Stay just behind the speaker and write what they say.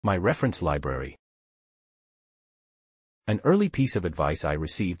My reference library. An early piece of advice I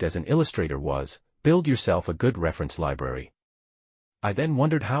received as an illustrator was, build yourself a good reference library. I then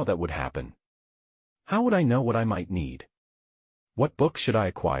wondered how that would happen. How would I know what I might need? What books should I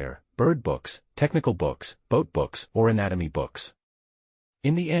acquire? Bird books, technical books, boat books, or anatomy books?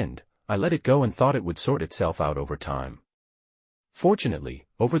 In the end, I let it go and thought it would sort itself out over time. Fortunately,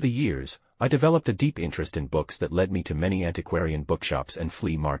 over the years, I developed a deep interest in books that led me to many antiquarian bookshops and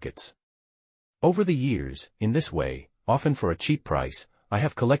flea markets. Over the years, in this way, often for a cheap price, I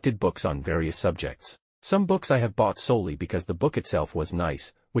have collected books on various subjects. Some books I have bought solely because the book itself was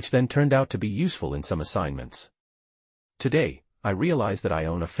nice, which then turned out to be useful in some assignments. Today, I realize that I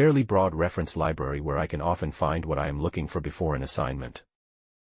own a fairly broad reference library where I can often find what I am looking for before an assignment.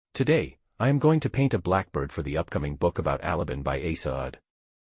 Today, I am going to paint a blackbird for the upcoming book about Alabin by Saud.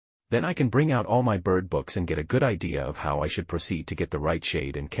 Then I can bring out all my bird books and get a good idea of how I should proceed to get the right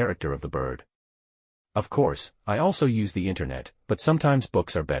shade and character of the bird. Of course, I also use the internet, but sometimes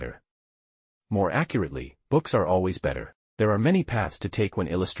books are better. More accurately, books are always better. There are many paths to take when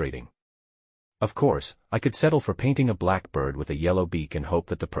illustrating. Of course, I could settle for painting a black bird with a yellow beak and hope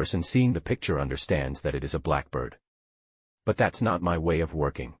that the person seeing the picture understands that it is a blackbird. But that's not my way of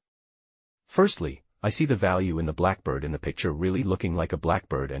working. Firstly, I see the value in the blackbird in the picture really looking like a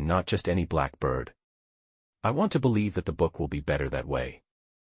blackbird and not just any blackbird. I want to believe that the book will be better that way.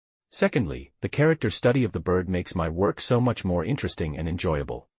 Secondly, the character study of the bird makes my work so much more interesting and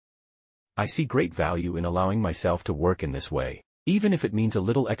enjoyable. I see great value in allowing myself to work in this way, even if it means a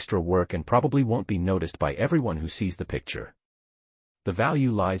little extra work and probably won't be noticed by everyone who sees the picture. The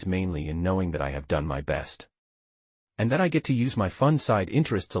value lies mainly in knowing that I have done my best. And that I get to use my fun side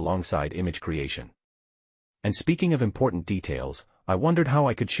interests alongside image creation. And speaking of important details, I wondered how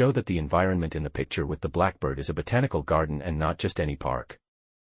I could show that the environment in the picture with the blackbird is a botanical garden and not just any park.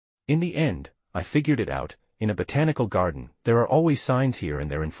 In the end, I figured it out. In a botanical garden, there are always signs here and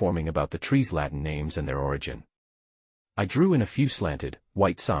there informing about the trees' Latin names and their origin. I drew in a few slanted,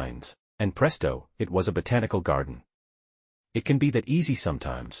 white signs, and presto, it was a botanical garden. It can be that easy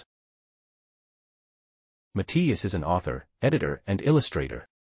sometimes. Mattias is an author, editor, and illustrator.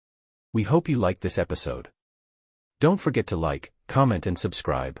 We hope you liked this episode. Don't forget to like, comment, and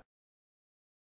subscribe.